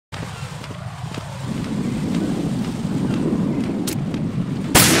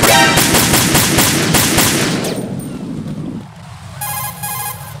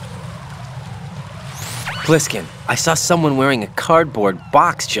Pliskin, I saw someone wearing a cardboard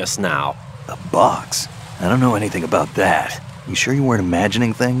box just now. A box? I don't know anything about that. You sure you weren't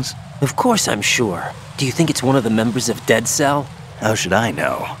imagining things? Of course I'm sure. Do you think it's one of the members of Dead Cell? How should I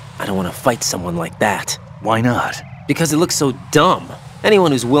know? I don't want to fight someone like that. Why not? Because it looks so dumb.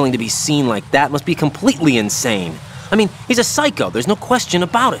 Anyone who's willing to be seen like that must be completely insane. I mean, he's a psycho, there's no question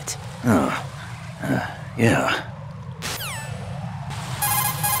about it. Yeah.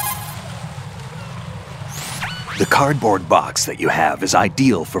 The cardboard box that you have is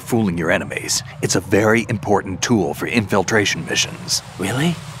ideal for fooling your enemies. It's a very important tool for infiltration missions. Really?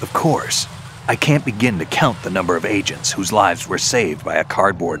 Of course. I can't begin to count the number of agents whose lives were saved by a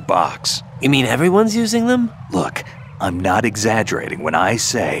cardboard box. You mean everyone's using them? Look, I'm not exaggerating when I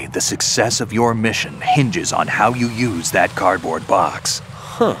say the success of your mission hinges on how you use that cardboard box.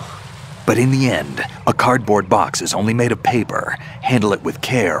 Huh. But in the end, a cardboard box is only made of paper. Handle it with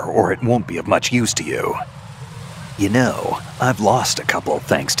care or it won't be of much use to you. You know, I've lost a couple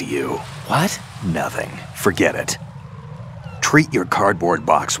thanks to you. What? Nothing. Forget it. Treat your cardboard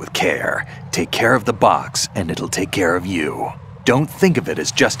box with care. Take care of the box, and it'll take care of you. Don't think of it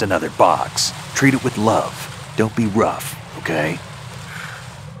as just another box. Treat it with love. Don't be rough, okay?